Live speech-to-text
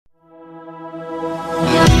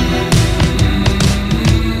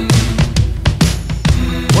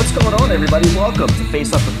Welcome to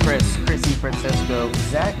Face Off with Chris. Chris DiFrancesco,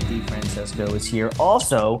 Zach DiFrancesco is here.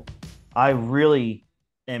 Also, I really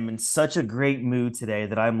am in such a great mood today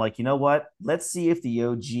that I'm like, you know what? Let's see if the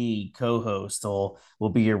OG co-host will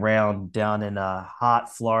be around down in hot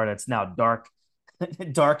Florida. It's now dark,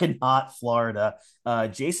 dark and hot Florida.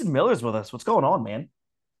 Jason Miller's with us. What's going on, man?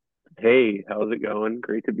 Hey, how's it going?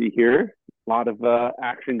 Great to be here. A lot of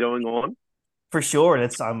action going on. For sure.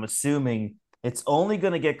 I'm assuming it's only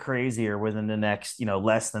going to get crazier within the next,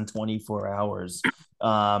 less than 24 hours.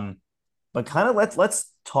 Um, but kind of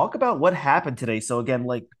let's talk about what happened today. So again,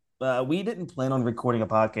 we didn't plan on recording a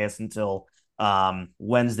podcast until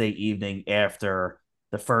Wednesday evening after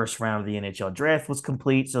the first round of the NHL draft was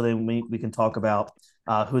complete. So then we can talk about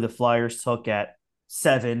who the Flyers took at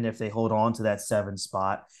seven if they hold on to that seven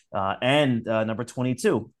spot, and number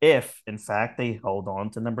 22 if in fact they hold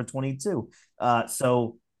on to number 22.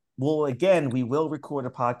 So we will record a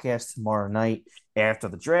podcast tomorrow night after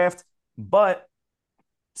the draft, but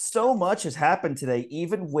so much has happened today,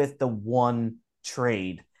 even with the one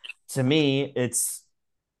trade. To me,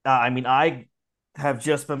 I have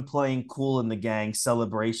just been playing Cool in the Gang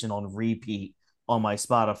Celebration on repeat on my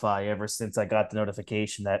Spotify ever since I got the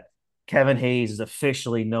notification that Kevin Hayes is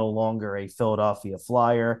officially no longer a Philadelphia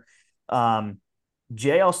Flyer. Um,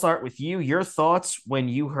 Jay, I'll start with you. Your thoughts when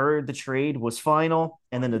you heard the trade was final,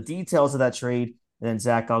 and then the details of that trade, and then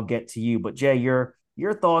Zach, I'll get to you. But Jay, your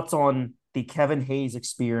thoughts on the Kevin Hayes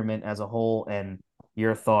experiment as a whole, and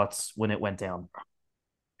your thoughts when it went down.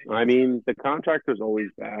 I mean, the contract was always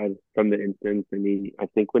bad from the instance. I mean, I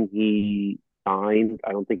think when he signed,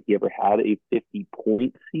 I don't think he ever had a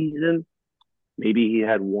 50-point season. Maybe he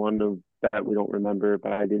had one of that we don't remember,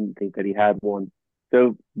 but I didn't think that he had one.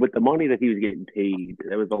 So with the money that he was getting paid,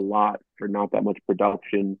 it was a lot for not that much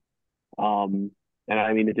production. And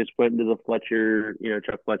I mean, it just went into the Fletcher,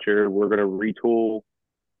 Chuck Fletcher. We're going to retool,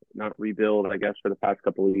 not rebuild, I guess, for the past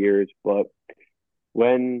couple of years. But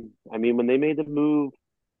when they made the move,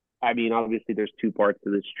 I mean, obviously there's two parts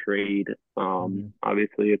to this trade. Mm-hmm.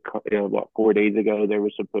 Obviously, 4 days ago there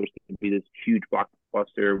was supposed to be this huge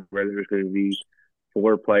blockbuster where there was going to be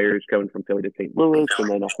four players going from Philly to St. Louis, and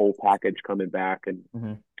then a whole package coming back. And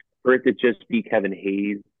Mm-hmm. for it to just be Kevin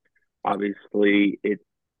Hayes, obviously it's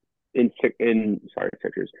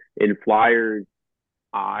Sixers in Flyers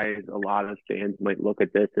eyes, a lot of fans might look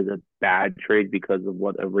at this as a bad trade because of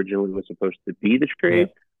what originally was supposed to be the Yeah. trade.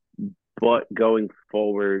 But going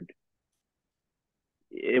forward,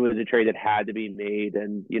 it was a trade that had to be made.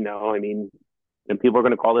 And, I mean, and people are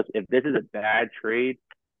going to call this, if this is a bad trade,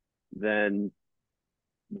 then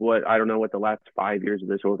I don't know what the last 5 years of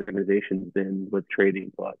this organization's been with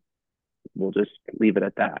trading, but we'll just leave it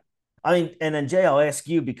at that. I mean, and then Jay, I'll ask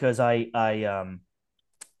you because I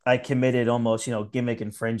committed almost, gimmick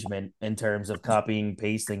infringement in terms of copying,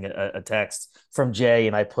 pasting a text from Jay,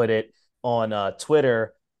 and I put it on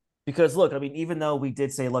Twitter because look, I mean, even though we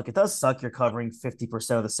did say, look, it does suck you're covering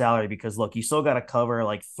 50% of the salary because look, you still got to cover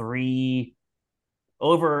like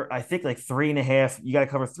I think like three and a half, you got to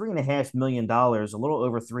cover $3.5 million, a little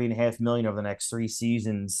over 3.5 million over the next 3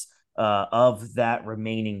 seasons of that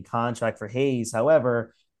remaining contract for Hayes.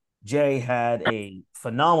 However, Jay had a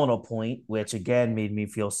phenomenal point, which again made me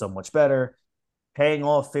feel so much better. Paying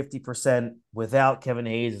off 50% without Kevin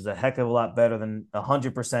Hayes is a heck of a lot better than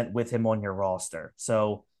 100% with him on your roster.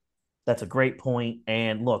 So that's a great point.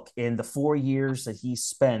 And look, in the 4 years that he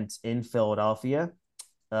spent in Philadelphia,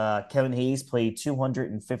 Kevin Hayes played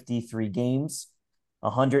 253 games,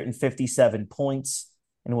 157 points,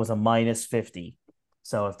 and was a minus 50.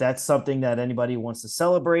 So if that's something that anybody wants to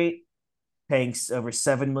celebrate, paying over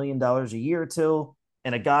 $7 million a year to,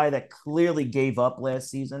 and a guy that clearly gave up last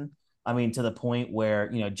season. I mean, to the point where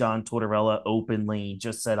John Tortorella openly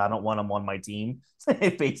just said, "I don't want him on my team,"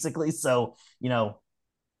 basically. So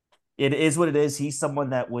it is what it is. He's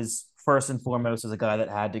someone that was first and foremost as a guy that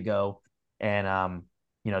had to go, and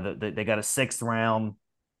they got a sixth round.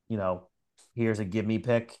 You know, here's a give me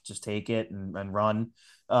pick, just take it and run.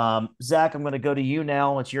 Zach, I'm going to go to you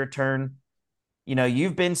now. It's your turn.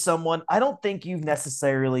 You've been someone, I don't think you've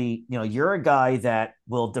necessarily, you're a guy that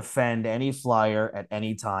will defend any flyer at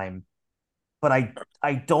any time, but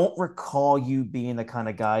I don't recall you being the kind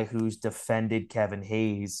of guy who's defended Kevin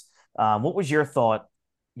Hayes. What was your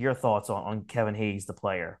thoughts on Kevin Hayes, the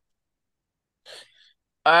player?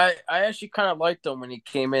 I actually kind of liked him when he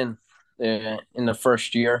came in the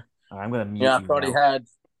first year. I'm going to mute I you thought he now. had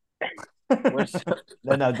was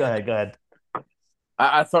No, no, go ahead. Go ahead.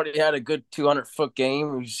 I thought he had a good 200-foot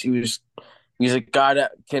game. He's a guy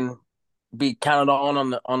that can be counted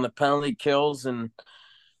on the penalty kills and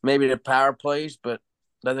maybe the power plays, but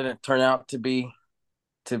that didn't turn out to be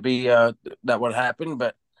that would happen,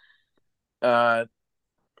 but uh,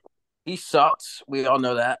 he sucks. We all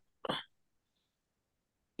know that.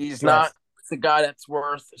 He's not Yes. the guy that's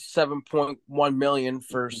worth 7.1 million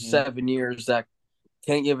for Mm-hmm. 7 years that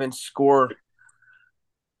can't even score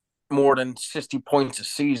more than 60 points a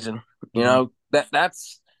season. You Mm-hmm. know,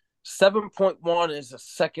 that's 7.1 is a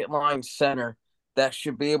second line center that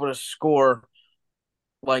should be able to score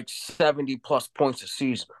like 70 plus points a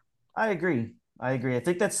season. I agree. I agree. I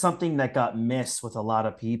think that's something that got missed with a lot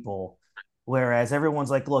of people. Whereas everyone's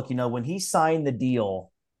like, look, when he signed the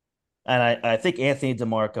deal, and I think Anthony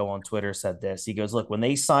DeMarco on Twitter said this. He goes, look, when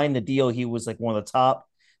they signed the deal, he was like one of the top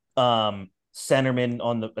centermen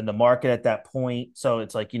on the in the market at that point. So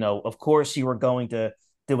it's like, of course you were going to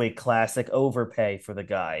do a classic overpay for the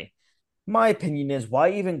guy. My opinion is,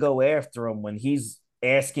 why even go after him when he's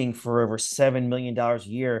asking for over $7 million a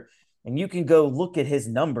year? And you can go look at his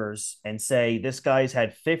numbers and say this guy's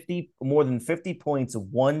had more than 50 points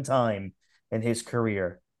one time in his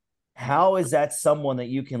career. How is that someone that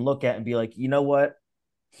you can look at and be like, you know what?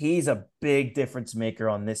 He's a big difference maker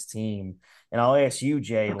on this team. And I'll ask you,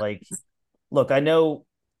 Jay, like, look, I know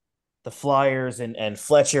the Flyers and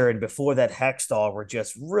Fletcher and before that Hextall were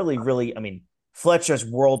just really, really, I mean, Fletcher's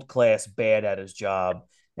world class bad at his job.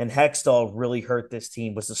 And Hextall really hurt this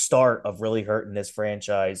team, was the start of really hurting this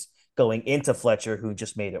franchise going into Fletcher, who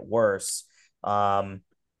just made it worse. Um,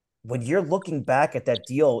 when you're looking back at that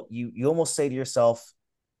deal, you almost say to yourself,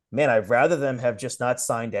 man, I'd rather them have just not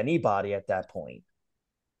signed anybody at that point.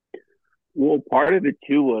 Well, part of it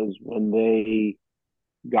too was when they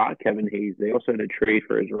got Kevin Hayes, they also had to trade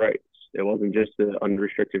for his rights. It wasn't just an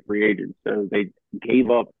unrestricted free agent. So they gave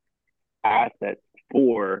up assets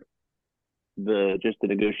for the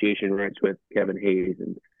negotiation rights with Kevin Hayes.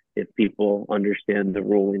 And if people understand the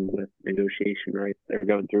ruling with negotiation rights, they're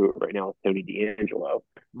going through it right now with Tony D'Angelo,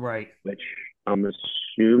 Right. which I'm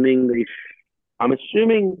assuming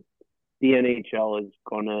the NHL is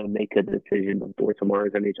going to make a decision before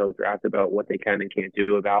tomorrow's NHL draft about what they can and can't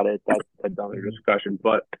do about it. That's another Mm-hmm. discussion.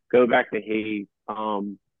 But go back to Hayes.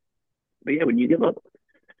 But yeah, when you give up,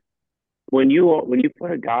 when you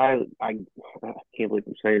put a guy, I can't believe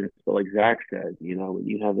I'm saying this, but like Zach said, when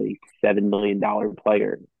you have a $7 million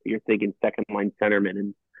player, you're thinking second line centerman,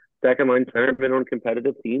 and second line centerman on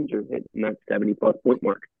competitive teams are hitting that 70 plus point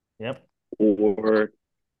mark. Yep. Or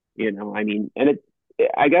I mean, and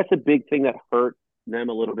I guess a big thing that hurt them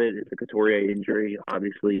a little bit is the Couturier injury.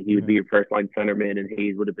 Obviously, he would be Mm-hmm. your first line centerman, and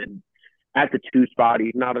Hayes would have been at the two spot.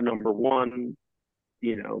 He's not a number one,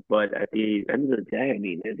 but at the end of the day, I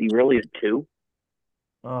mean, is he really a two?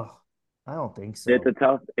 Oh, I don't think It's so.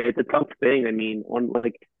 a tough thing. I mean, on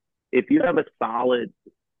like if you have a solid,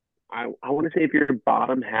 I want to say if you're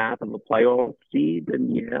bottom half of a playoff seed, then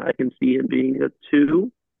yeah, I can see him being a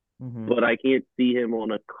two, Mm-hmm. but I can't see him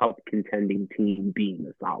on a cup contending team being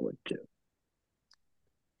a solid two.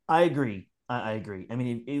 I agree. I agree. I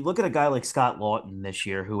mean, you look at a guy like Scott Lawton this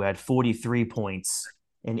year who had 43 points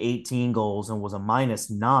and 18 goals and was a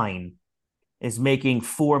 -9, is making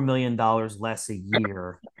 $4 million less a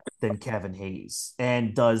year than Kevin Hayes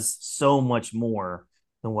and does so much more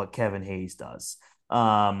than what Kevin Hayes does.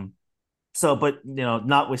 Um, but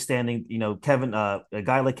notwithstanding, a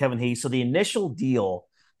guy like Kevin Hayes. So the initial deal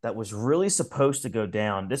that was really supposed to go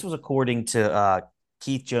down, this was according to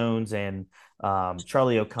Keith Jones and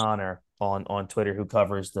Charlie O'Connor on Twitter, who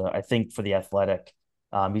covers I think for the Athletic.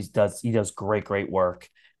 He does great work.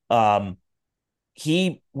 Um,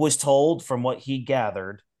 he was told from what he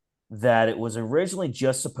gathered that it was originally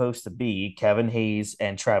just supposed to be Kevin Hayes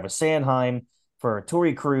and Travis Sanheim for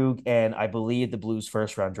Torrey Krug and I believe the Blues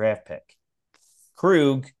first round draft pick.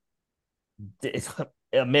 Krug,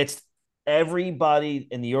 amidst everybody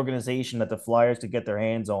in the organization that the Flyers could get their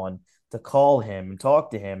hands on to call him and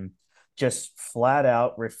talk to him, just flat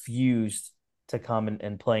out refused to come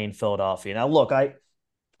and play in Philadelphia. Now, look,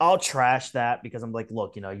 I'll trash that because I'm like,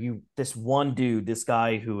 look, this one dude, this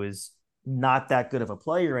guy who is not that good of a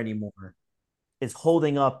player anymore, is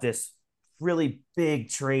holding up this really big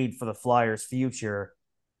trade for the Flyers' future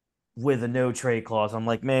with a no trade clause. I'm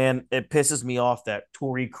like, man, it pisses me off that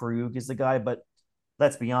Torrey Krug is the guy. But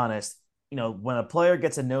let's be honest, when a player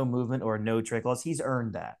gets a no movement or a no trade clause, he's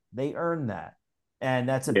earned that. They earn that. And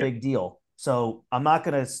that's a Yeah, big deal. So I'm not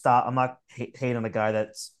going to stop. I'm not hating on a guy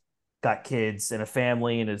that's got kids and a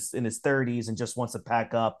family in his 30s and just wants to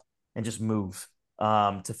pack up and just move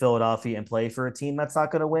to Philadelphia and play for a team that's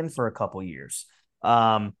not going to win for a couple years.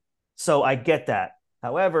 Um, so I get that.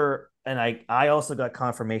 However, and I also got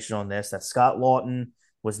confirmation on this that Scott Lawton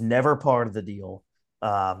was never part of the deal.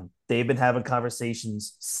 They've been having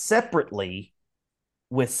conversations separately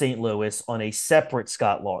with St. Louis on a separate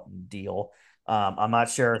Scott Lawton deal. I'm not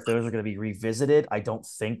sure if those are going to be revisited. I don't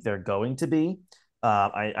think they're going to be.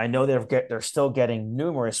 I know they're still getting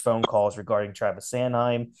numerous phone calls regarding Travis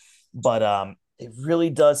Sanheim, but it really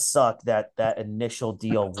does suck that that initial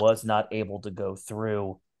deal was not able to go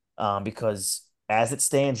through because as it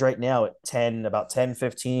stands right now at about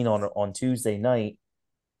 10:15 on Tuesday night,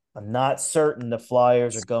 I'm not certain the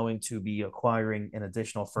Flyers are going to be acquiring an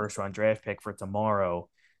additional first round draft pick for tomorrow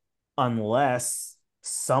unless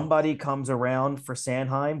somebody comes around for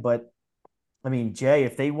Sanheim. But I mean, Jay,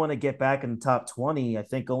 if they want to get back in the top 20, I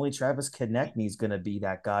think only Travis Konechny is going to be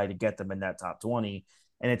that guy to get them in that top 20.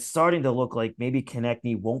 And it's starting to look like maybe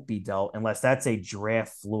Konechny won't be dealt unless that's a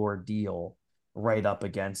draft floor deal right up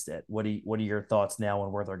against it. What are your thoughts now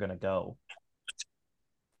on where they're going to go?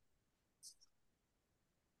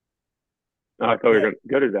 I thought we were going to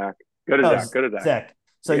go to Zach. Go to Oh, Zach. Go to Zach. Zach.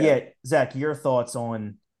 So Yeah. yeah, Zach, your thoughts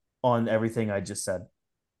on everything I just said.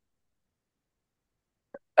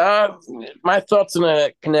 Uh, my thoughts on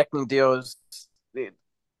a connecting deal is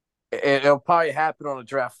it'll probably happen on the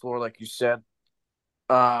draft floor, like you said.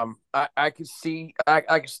 I could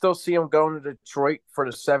still see him going to Detroit for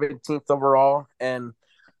the 17th overall and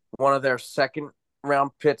one of their second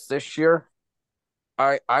round picks this year.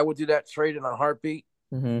 I would do that trade in a heartbeat.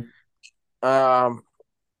 Mm-hmm. Um,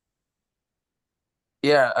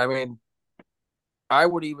 yeah, I mean, I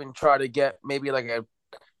would even try to get maybe like a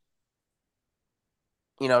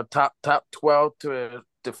top 12 to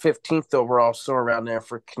the 15th overall, so around there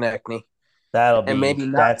for Konechny,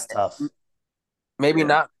 and That's tough. maybe Yeah.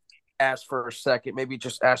 not ask for a second, maybe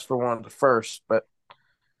just ask for one of the first, but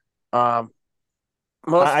um,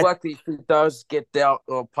 most I likely if he does get dealt,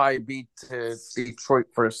 it'll probably be to Detroit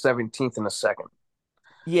for a 17th and a second.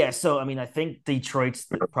 Yeah, so I mean, I think Detroit's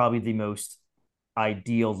probably the most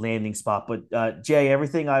ideal landing spot. But Jay,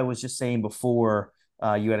 everything I was just saying before,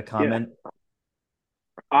 you had a Yeah. comment.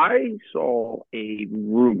 I saw a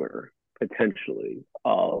rumor potentially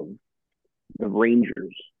of the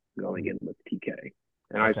Rangers going in with TK.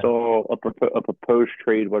 And I Okay. saw a proposed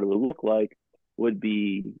trade. What it would look like would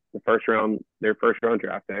be their first round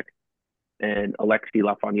draft pick, and Alexi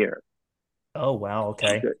Lafreniere. Oh wow.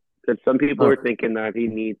 Okay. Because some people Huh. are thinking that he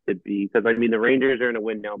needs to be, because I mean the Rangers are in a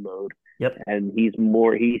win now mode, Yep. and he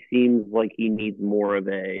seems like he needs more of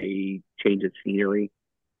a change of scenery.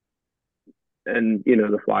 And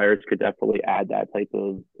the Flyers could definitely add that type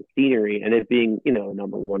of scenery, and it being a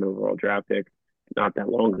number one overall draft pick not that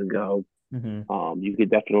long ago. Mm-hmm. You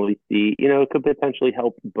could definitely see, it could potentially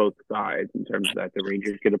help both sides in terms of that the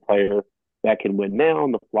Rangers get a player that can win now,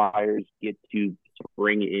 and the Flyers get to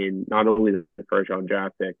bring in not only the first round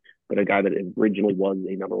draft pick, but a guy that originally was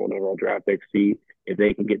a number one overall draft pick. See if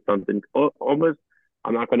they can get something almost.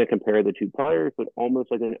 I'm not going to compare the two players, but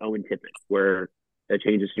almost like an Owen Tippett, where a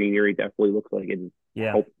change of scenery definitely looks like it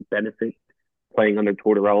Yeah. helps benefit playing under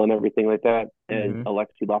Tortorella and everything like that. As Mm-hmm.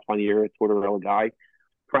 Alexi Lafreniere, a Tortorella guy,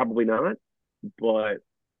 probably not. But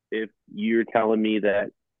if you're telling me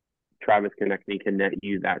that Travis Konechny can net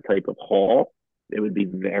you that type of haul, it would be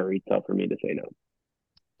very tough for me to say no.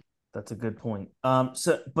 That's a good point.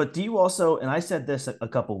 But do you also, and I said this a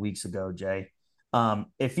couple weeks ago, Jay,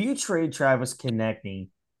 if you trade Travis Konechny,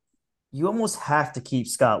 you almost have to keep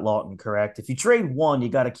Scott Lawton, correct? If you trade one, you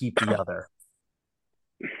got to keep the other.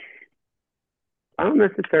 I don't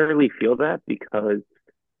necessarily feel that because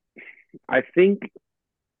I think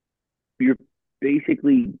you're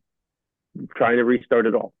basically trying to restart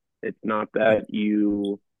it all. It's not that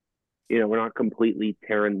we're not completely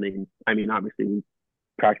tearing the. I mean, obviously, we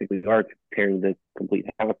practically are tearing the complete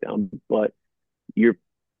house down, but you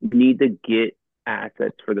need to get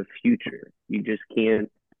assets for the future. You just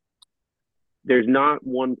can't. There's not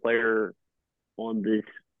one player on this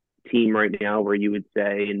team right now where you would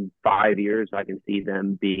say in 5 years I can see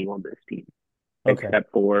them being on this team, Okay.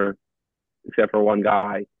 except for one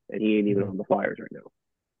guy, and he ain't even Mhm. on the Flyers right now.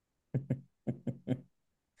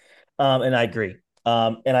 And I agree.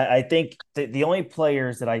 And I think the only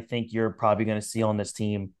players that I think you're probably going to see on this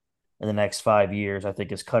team in the next 5 years, I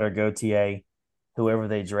think, is Cutter Gauthier, whoever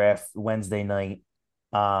they draft Wednesday night.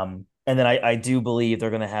 And then I do believe they're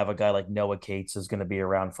going to have a guy like Noah Cates is going to be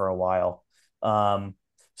around for a while.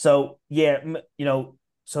 So yeah,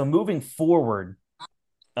 so moving forward,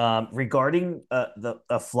 regarding the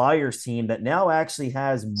Flyers team that now actually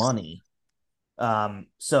has money. To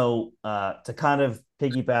kind of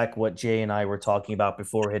piggyback what Jay and I were talking about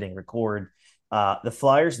before hitting record, the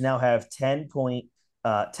Flyers now have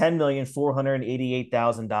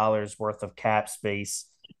 $10,488,000 worth of cap space.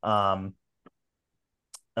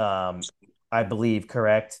 um, I believe,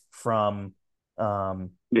 correct, from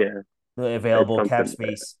um, Yeah, the it's available cap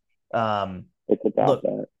something. space. Um, It's about look,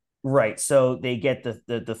 that. right. So they get the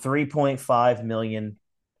 3.5 million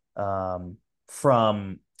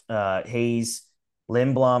from Hayes,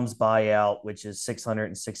 Lindblom's buyout, which is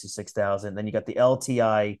 666,000. Then you got the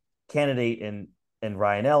LTI candidate and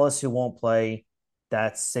Ryan Ellis who won't play.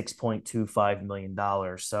 That's $6.25 million.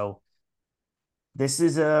 So this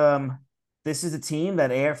is this is a team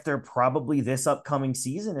that after probably this upcoming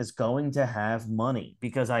season is going to have money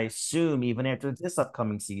because I assume even after this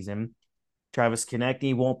upcoming season, Travis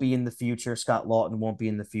Konechny won't be in the future. Scott Lawton won't be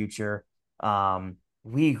in the future.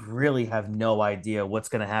 We really have no idea what's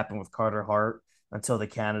going to happen with Carter Hart until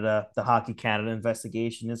the Hockey Canada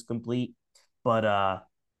investigation is complete. But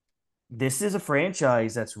this is a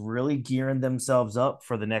franchise that's really gearing themselves up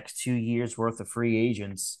for the next 2 years worth of free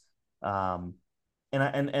agents. Um,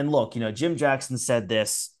 and look, Jim Jackson said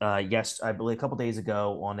this yes, I believe a couple days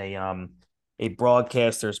ago on a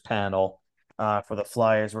broadcasters panel for the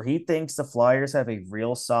Flyers, where he thinks the Flyers have a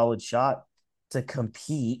real solid shot to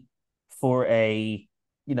compete for a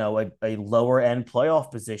lower end playoff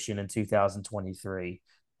position in 2023,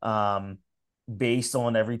 based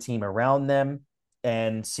on every team around them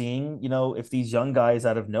and seeing if these young guys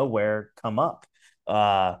out of nowhere come up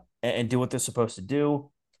and do what they're supposed to do.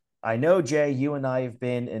 I know, Jay, you and I have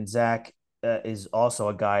been, and Zach is also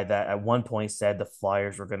a guy that at one point said the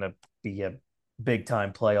Flyers were going to be a big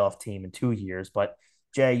time playoff team in 2 years. But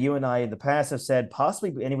Jay, you and I in the past have said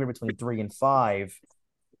possibly anywhere between 3 and 5.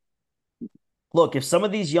 Look, if some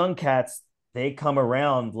of these young cats they come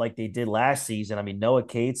around like they did last season, I mean, Noah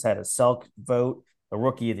Cates had a Selk vote, a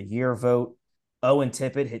Rookie of the Year vote. Owen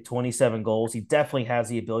Tippett hit 27 goals. He definitely has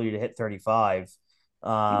the ability to hit 35.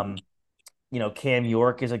 Um, Cam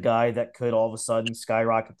York is a guy that could all of a sudden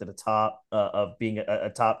skyrocket to the top of being a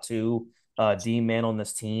top two D man on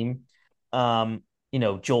this team. Joel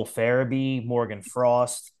Farabee, Morgan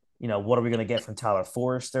Frost. What are we going to get from Tyler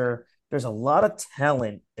Forrester? There's a lot of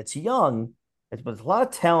talent. It's young, but there's a lot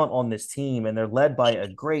of talent on this team, and they're led by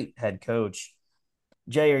a great head coach.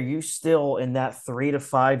 Jay, are you still in that 3 to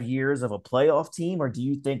 5 years of a playoff team, or do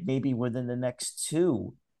you think maybe within the next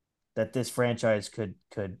two that this franchise could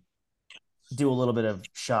do a little bit of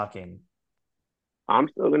shocking? I'm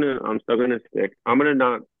still gonna stick. I'm gonna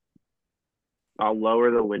not. I'll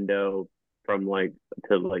lower the window from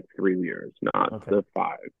to 3 years, not Okay, the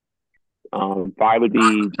five. Five would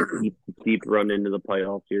be deep run into the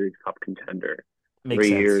playoff series, cup contender. makes Three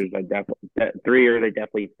sense. years, I definitely 3 years. I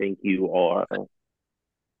definitely think you are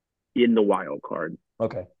in the wild card.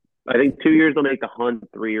 Okay, I think 2 years they'll make the hunt.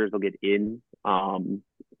 3 years they'll get in.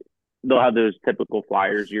 They'll have those typical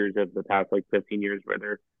Flyers years of the past 15 years where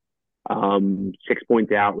they're 6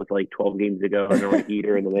 points out with 12 games to go and they're on a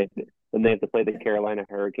heater, and then they have to play the Carolina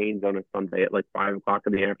Hurricanes on a Sunday at 5 o'clock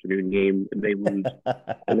in the afternoon game, and they lose,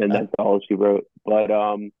 and then that's all she wrote. But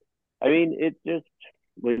I mean, it's just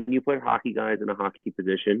when you put hockey guys in a hockey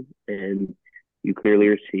position, and you clearly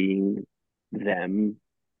are seeing them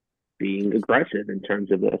being aggressive in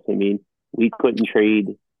terms of this. I mean, we couldn't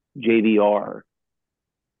trade JVR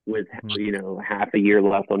with half a year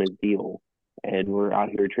left on his deal, and we're out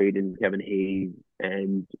here trading Kevin Hayes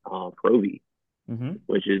and Provy, mm-hmm.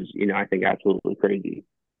 which is I think absolutely crazy.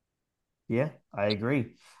 Yeah, I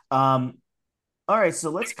agree. All right, so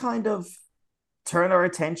let's kind of turn our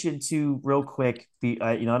attention to real quick.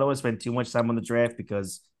 I don't want to spend too much time on the draft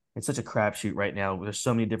because it's such a crapshoot right now. There's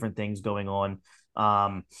so many different things going on.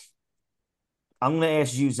 Um, I'm going to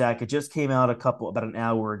ask you, Zach. It just came out about an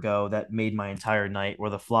hour ago that made my entire night. Where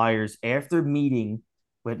the Flyers, after meeting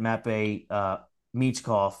with Mappe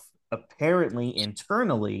Michkov, apparently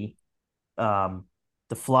internally, um,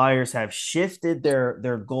 the Flyers have shifted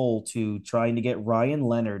their goal to trying to get Ryan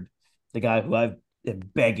Leonard, the guy who I've been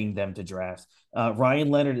begging them to draft, Ryan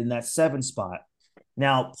Leonard in that 7 spot.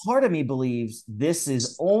 Now, part of me believes this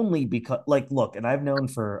is only because, look, and I've known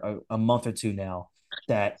for a month or two now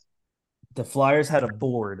that the Flyers had a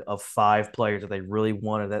board of 5 players that they really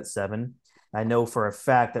wanted at 7. I know for a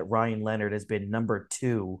fact that Ryan Leonard has been number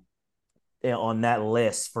 2 on that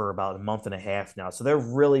list for about a month and a half now. So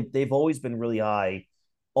they've always been really high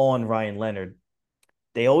on Ryan Leonard.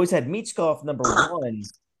 They always had Michkov number 1,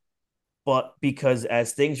 but because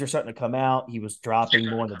as things were starting to come out, he was dropping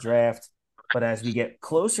more in the draft. But as we get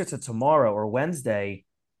closer to tomorrow or Wednesday,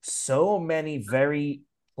 so many very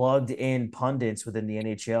plugged in pundits within the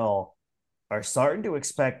NHL are starting to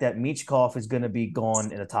expect that Michkov is going to be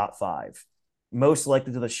gone in the top 5, most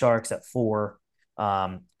likely to the Sharks at 4.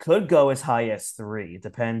 Could go as high as 3. It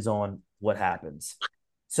depends on what happens.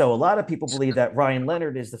 So a lot of people believe that Ryan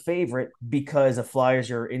Leonard is the favorite because the Flyers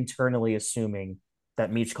are internally assuming that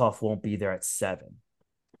Michkov won't be there at 7.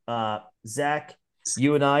 Zach,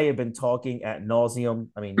 you and I have been talking at nauseum.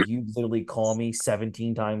 I mean, you literally call me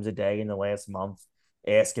 17 times a day in the last month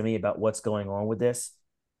asking me about what's going on with this.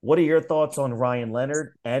 What are your thoughts on Ryan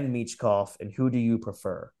Leonard and Michkov, and who do you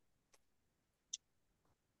prefer?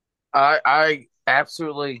 I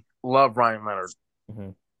absolutely love Ryan Leonard.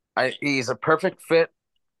 Mm-hmm. He's a perfect fit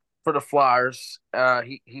for the Flyers.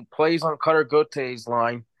 He plays on Cutter Gautier's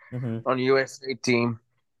line Mm-hmm. on the USA team,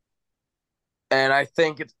 and I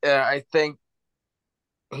think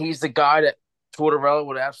he's the guy that Tortorella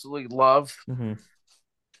would absolutely love Mm-hmm.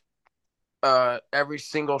 every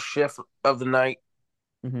single shift of the night,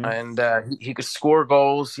 Mm-hmm. and he could score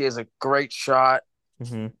goals. He has a great shot.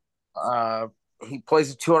 Mm-hmm. Uh, he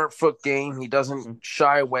plays a 200-foot game. He doesn't Mm-hmm.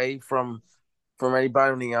 shy away from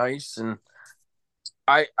anybody on the ice, and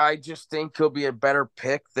I just think he'll be a better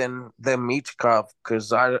pick than Michkov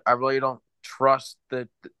because I really don't trust the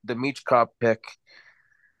Michkov pick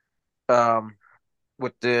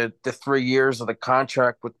with the 3 years of the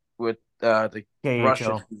contract with the Russian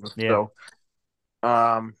KHL. team. Yeah. So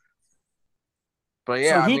um but So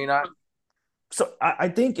yeah, I mean I I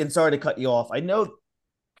think, and sorry to cut you off. I know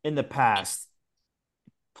in the past,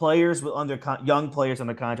 players with young players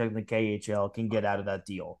under contract in the KHL can get out of that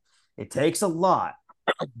deal. It takes a lot,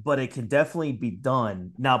 but it can definitely be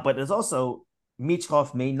done. Now, but there's also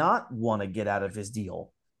Michkov may not want to get out of his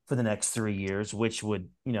deal for the next 3 years, which would,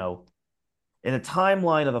 in a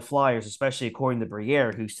timeline of the Flyers, especially according to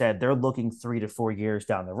Briere, who said they're looking 3 to 4 years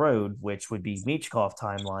down the road, which would be Michkov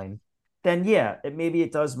timeline, then yeah, maybe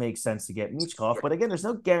it does make sense to get Michkov. But again, there's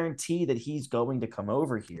no guarantee that he's going to come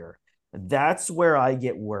over here. That's where I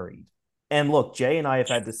get worried. And look, Jay and I have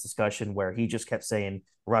had this discussion where he just kept saying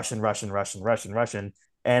Russian, Russian, Russian, Russian, Russian.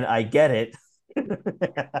 And I get it.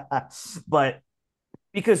 But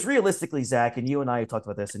because realistically, Zach, and you and I talked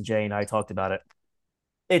about this, and Jay and I talked about it,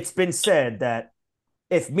 it's been said that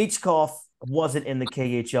if Michkov wasn't in the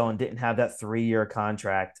KHL and didn't have that 3 year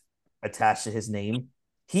contract attached to his name,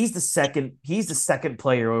 he's the second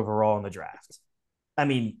player overall in the draft. I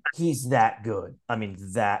mean, he's that good. I mean,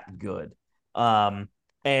 that good. Um,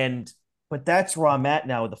 and but that's where I'm at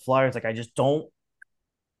now with the Flyers. Like, I just don't.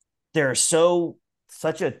 They're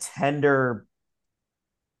such a tender,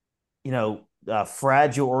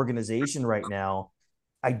 fragile organization right now.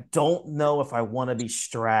 I don't know if I want to be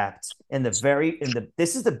strapped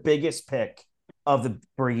this is the biggest pick of the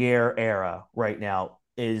Briere era right now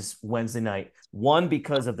is Wednesday night. One,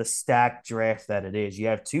 because of the stacked draft that it is. You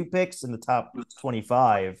have 2 picks in the top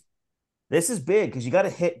 25. This is big because you got to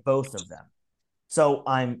hit both of them. So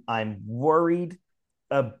I'm worried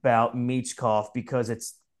about Michkov because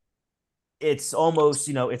it's almost,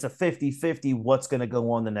 it's a 50-50 what's going to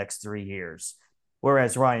go on the next 3 years.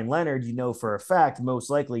 Whereas Ryan Leonard, for a fact, most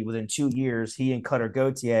likely within 2 years, he and Cutter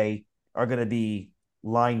Gauthier are going to be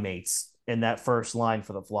line mates in that first line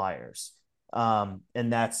for the Flyers. And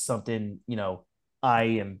that's something, I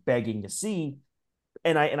am begging to see.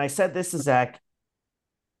 And I said this to Zach.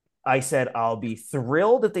 I said, I'll be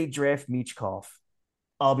thrilled if they draft Michkov.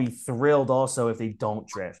 I'll be thrilled also if they don't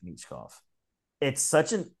draft Michkov. It's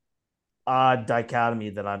such an odd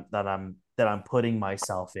dichotomy that I'm putting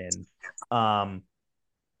myself in. Um,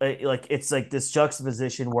 it's like this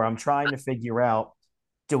juxtaposition where I'm trying to figure out: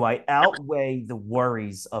 do I outweigh the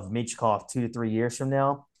worries of Michkov 2 to 3 years from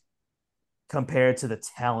now compared to the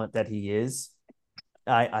talent that he is?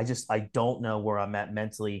 I don't know where I'm at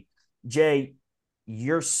mentally. Jay,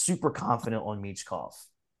 you're super confident on Michkov,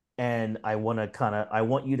 and I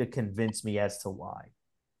want you to convince me as to why.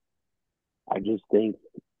 I just think,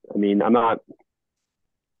 I mean, I'm not,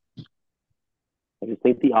 I just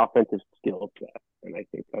think the offensive skill set, and I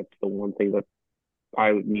think that's the one thing that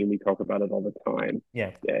me and we talk about it all the time.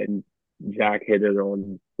 Yeah. And Jack hit it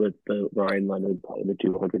on with the Ryan Leonard play, the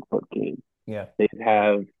 200-foot game. Yeah. They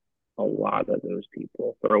have a lot of those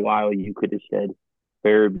people. For a while, you could have said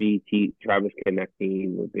Farabee, Travis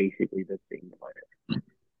Konecny were basically the same player.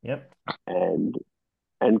 Yep. And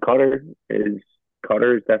Cutter is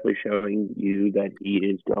definitely showing you that he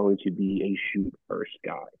is going to be a shoot first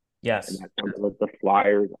guy. Yes. And that's something that the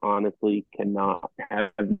Flyers honestly have not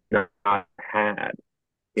had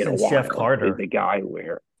in Since a while. Jeff Carter. Is the guy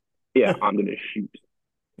where, yeah, I'm going to shoot.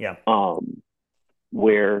 Yeah.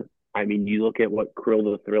 Where, I mean, you look at what Krill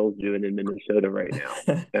the Thrill's doing in Minnesota right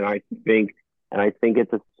now, and I think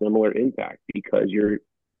it's a similar impact because you're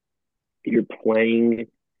playing.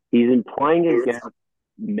 He's been playing against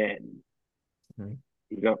men. Mm-hmm.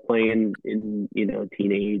 He's not playing in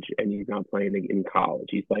teenage, and he's not playing in college.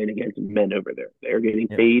 He's playing against men over there. They're getting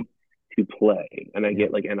Yep. paid to play, and I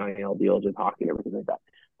get Yep. like NIL deals with hockey and everything like that.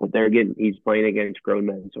 But he's playing against grown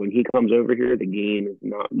men. So when he comes over here, the game is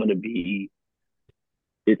not going to be.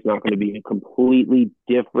 It's not going to be a completely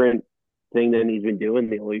different thing than he's been doing.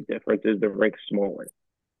 The only difference is the rink's smaller.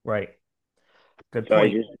 Right. Good So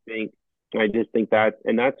point. I just think that,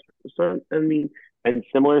 and that's certain. I mean, and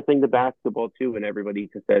similar thing to basketball too. When everybody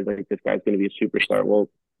just says like this guy's going to be a superstar, well,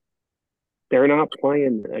 they're not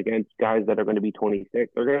playing against guys that are going to be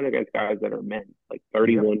 26. They're going against guys that are men, like Yep.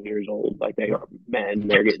 31 years old. Like they Yep. are men.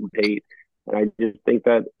 They're getting paid. And I just think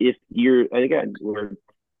that and again, we're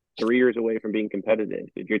 3 years away from being competitive.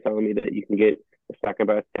 If you're telling me that you can get the second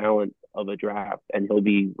best talent of a draft and he'll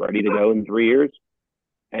be ready to go in 3 years,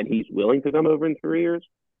 and he's willing to come over in 3 years,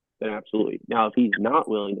 then absolutely. Now, if he's not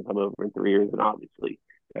willing to come over in 3 years, then obviously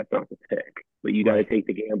that's not the pick. But you got to Right. take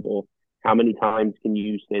the gamble. How many times can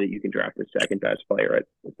you say that you can draft the second best player at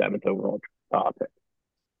the seventh overall pick?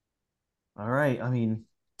 All right. I mean,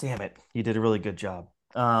 damn it. You did a really good job.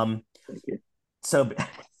 Thank you. So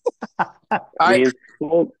I I mean,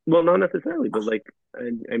 not necessarily, but like,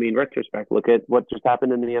 I mean, retrospect, look at what just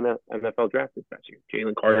happened in the NFL draft this past year.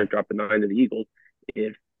 Jalen Carter yeah, dropped the 9 to the Eagles.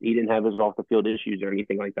 If he didn't have his off the field issues or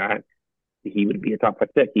anything like that, he would be a top 5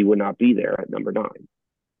 pick. He would not be there at number 9.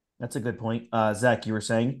 that's a good point. Zach, you were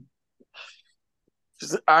saying?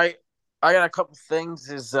 I I got a couple things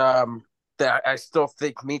that I still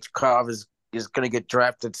think Michkov is going to get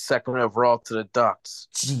drafted second overall to the Ducks.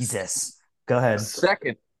 Jesus. Go ahead.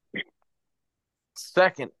 Second,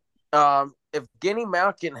 if Guinea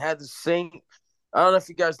Malkin had the same, I don't know if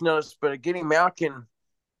you guys noticed, but Guinea Malkin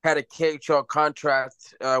had a KHL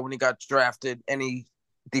contract when he got drafted, and he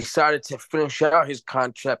decided to finish out his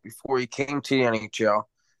contract before he came to the NHL.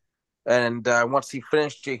 And once he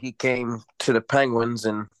finished it, he came to the Penguins,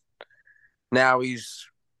 and now he's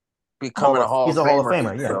becoming a Hall He's of a Hall of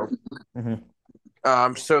Famer. Famer. Yeah. So,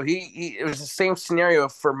 Mm-hmm. so he it was the same scenario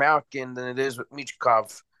for Malkin than it is with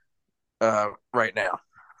Michkov right now.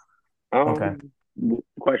 Okay.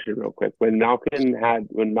 Question real quick. When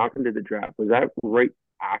Malcolm did the draft, was that right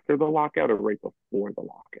after the lockout or right before the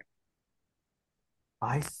lockout?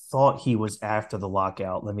 I thought he was after the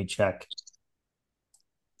lockout. Let me check.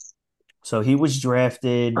 So he was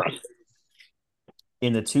drafted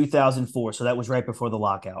in the 2004. So that was right before the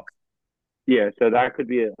lockout. Yeah, so that could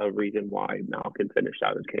be a reason why Malcolm finished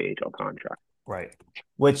out his KHL contract Right.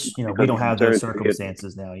 Which, we because don't the have those return ticket.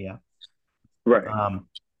 circumstances now. Yeah. Right.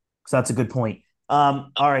 So that's a good point.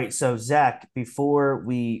 All right. So Zach, before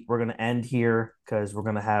we're gonna end here because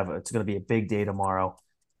it's gonna be a big day tomorrow.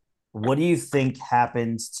 What do you think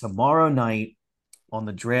happens tomorrow night on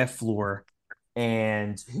the draft floor?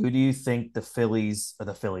 And who do you think the Phillies or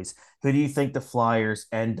the Phillies? Who do you think the Flyers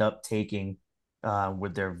end up taking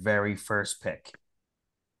with their very first pick?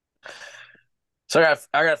 So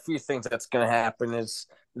I got a few things that's going to happen. Is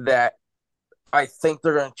that I think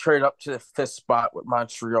they're going to trade up to the fifth spot with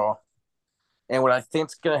Montreal, and what I think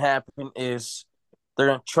is going to happen is they're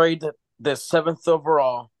going to trade the seventh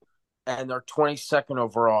overall and their 22nd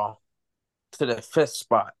overall to the fifth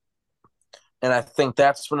spot, and I think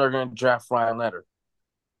that's when they're going to draft Ryan Leonard.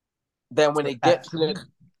 Then when So, they get to the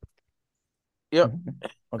yep,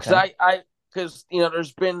 because okay. because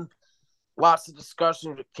there's been lots of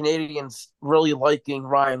discussion with Canadians really liking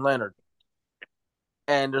Ryan Leonard,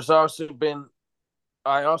 and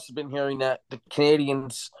I also been hearing that the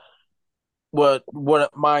Canadians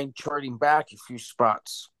wouldn't mind trading back a few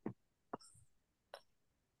spots.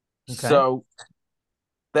 Okay. So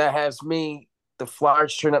that has the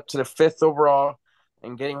Flyers turn up to the fifth overall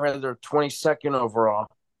and getting rid of their 22nd overall.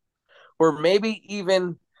 Or maybe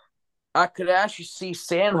even I could actually see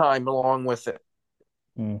Sanheim along with it.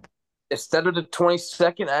 Mm. Instead of the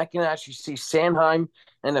 22nd, I can actually see Sanheim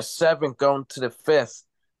and the seventh going to the fifth.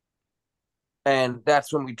 And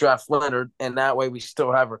that's when we draft Leonard. And that way we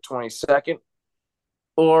still have our 22nd.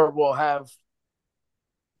 Or we'll have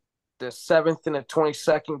the seventh and the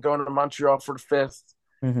 22nd going to Montreal for the fifth.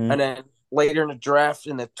 And Mm-hmm. then later in the draft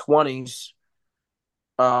in the 20s,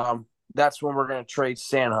 that's when we're going to trade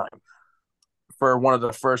Sanheim for one of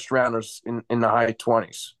the first rounders in the high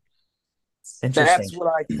 20s. Interesting. That's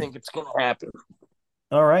what I think it's going to happen.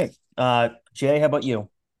 All right. Jay, how about you?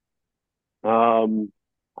 Um,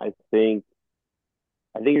 I think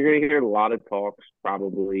you're going to hear a lot of talks.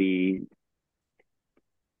 Probably,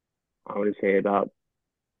 I would say about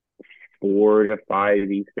 4 to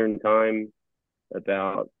 5 Eastern time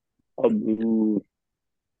about a move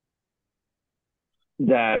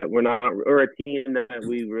that we're not, or a team that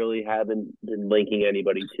we really haven't been linking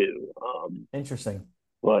anybody to. Interesting.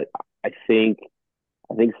 But I think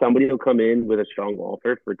I think somebody will come in with a strong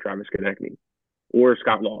offer for Travis Konechny or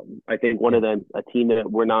Scott Lawton. I think one Yeah. of them, a team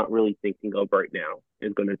that we're not really thinking of right now,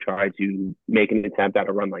 is going to try to make an attempt at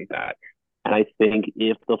a run like that. And I think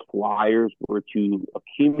if the Flyers were to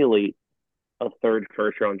accumulate a third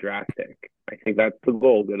first round draft pick, I think that's the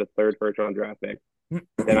goal, get a third first round draft pick.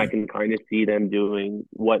 Then I can kind of see them doing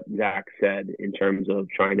what Zach said in terms of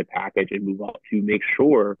trying to package and move up to make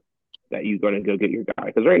sure that you're going to go get your guy.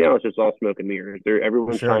 Because right now it's just all smoke and mirrors. For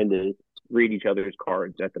Everyone's sure. trying to read each other's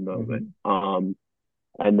cards at the moment. Mhm.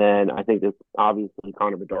 And then I think this obviously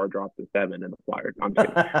Connor Bedard drops to 7 in the Flyers. I'm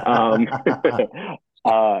kidding.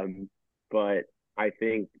 But I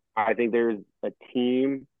think there's a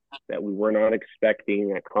team that we were not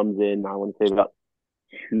expecting that comes in. I want to say about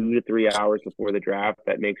 2 to 3 hours before the draft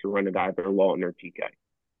that makes a run at either Lawton or TK.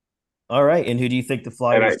 All right. And who do you think the And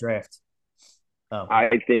Flyers draft? Oh,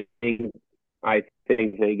 I think I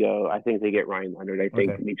think they go. I think they get Ryan Leonard. I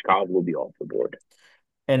think okay. Michkov will be off the board.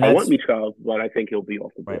 And I want that's Michkov, but I think he'll be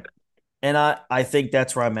off the right. board. And I think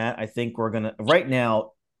that's where I'm at. I think we're gonna right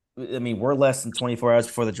now. I mean, we're less than 24 hours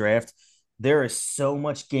before the draft. There is so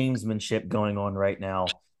much gamesmanship going on right now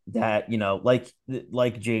that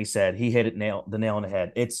like Jay said, he hit the nail on the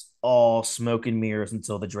head. It's all smoke and mirrors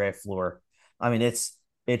until the draft floor. I mean, it's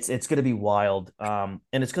going to be wild. And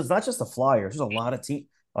it's because not just the Flyers. There's a lot of team.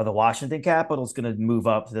 The Washington Capitals going to move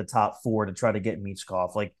up to the top 4 to try to get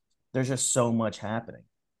Michkov. Like, there's just so much happening.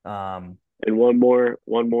 And one more.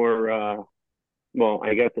 Well,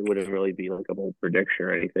 I guess it wouldn't really be like a bold prediction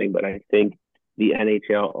or anything, but I think the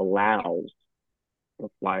NHL allows the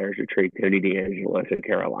Flyers to trade Tony DeAngelo to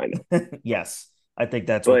Carolina. Yes, I think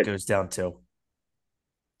that's what But goes down to.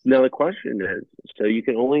 now the question is, so you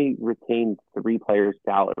can only retain 3 players'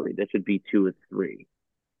 salary. This would be 2 of 3.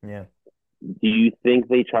 Yeah. Do you think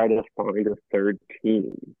they try to find a third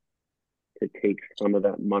team to take some of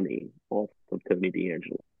that money off of Tony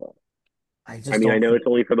DeAngelo? I I just mean, I don't know think. it's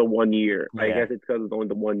only for the 1 year. I Yeah, guess it's because it's only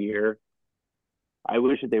the 1 year. I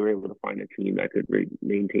wish that they were able to find a team that could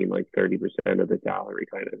maintain like 30% of the salary,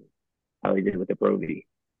 kind of how they did with the Brovey.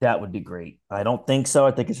 that would be great. I don't think so.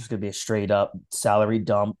 I think it's just going to be a straight up salary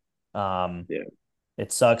dump. Um, Yeah.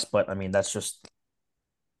 it sucks, but I mean that's just.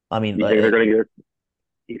 I mean, You think they're going to get?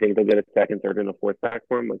 You think they'll get a second, third, and a fourth back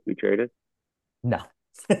for him like we traded? no,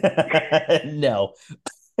 no.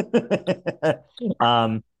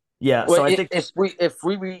 um, yeah. Well, So I think. if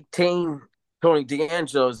we retain Tony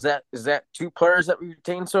DeAngelo, is that 2 players that we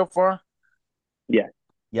retained so far? Yeah.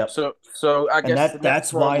 Yep. So I And guess the that's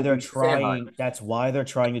next one why will they're be Sanheim. trying. That's why they're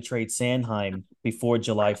trying to trade Sanheim before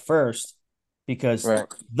July 1st, because Right.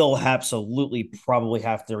 they'll absolutely probably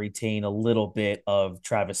have to retain a little bit of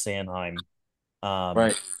Travis Sanheim. Um,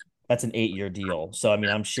 Right. that's an 8-year deal. So I mean,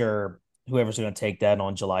 I'm sure whoever's going to take that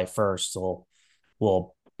on July 1st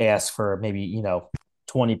will ask for maybe 10 to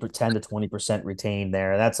 20% retain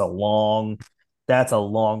there. That's a long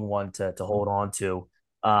one to hold on to.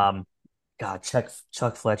 Um, God,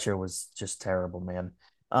 Chuck Fletcher was just terrible, man.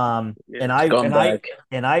 Yeah. And I and I Scumbag.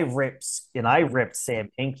 and I ripped Sam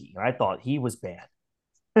Hinkie. I thought he was bad.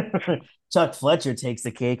 Chuck Fletcher takes the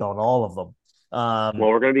cake on all of them. Well,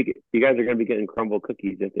 we're gonna be. You guys are gonna be getting crumble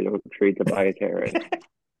cookies if they don't trade to Terrace.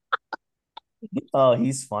 Oh,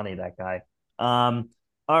 he's funny, that guy. All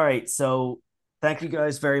right, so thank you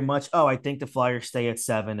guys very much. Oh, I think the Flyers stay at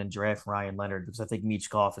 7 and draft Ryan Leonard because I think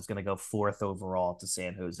Michkov is going to go 4th overall to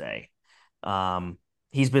San Jose. Um,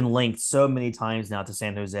 he's been linked so many times now to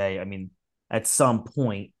San Jose. I mean, at some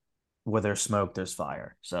point where there's smoke, there's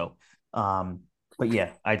fire. So, but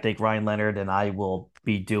yeah, I think Ryan Leonard and I will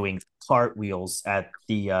be doing cartwheels at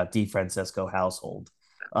the DeFrancesco household.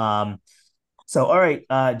 Um, so, all right,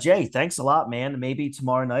 Jay, thanks a lot, man. Maybe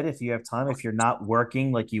tomorrow night, if you have time, if you're not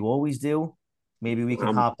working like you always do, maybe we can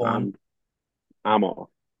I'm hop on. I'm I'm off.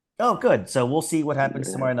 Oh, good. So we'll see what happens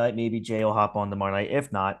Yeah. tomorrow night. Maybe Jay will hop on tomorrow night.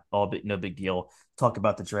 If not, no big deal. Talk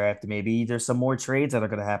about the draft. Maybe there's some more trades that are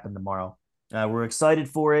going to happen tomorrow. We're excited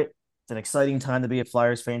for it. It's an exciting time to be a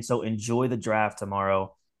Flyers fan. So enjoy the draft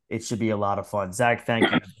tomorrow. It should be a lot of fun. Zach, thank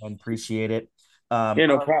you. I appreciate it. Yeah,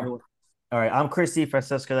 no All right, problem. everyone. All right, I'm Chris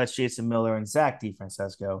DeFrancesco. That's Jason Miller and Zach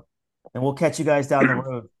DeFrancesco. And we'll catch you guys down the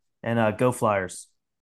road. And go Flyers.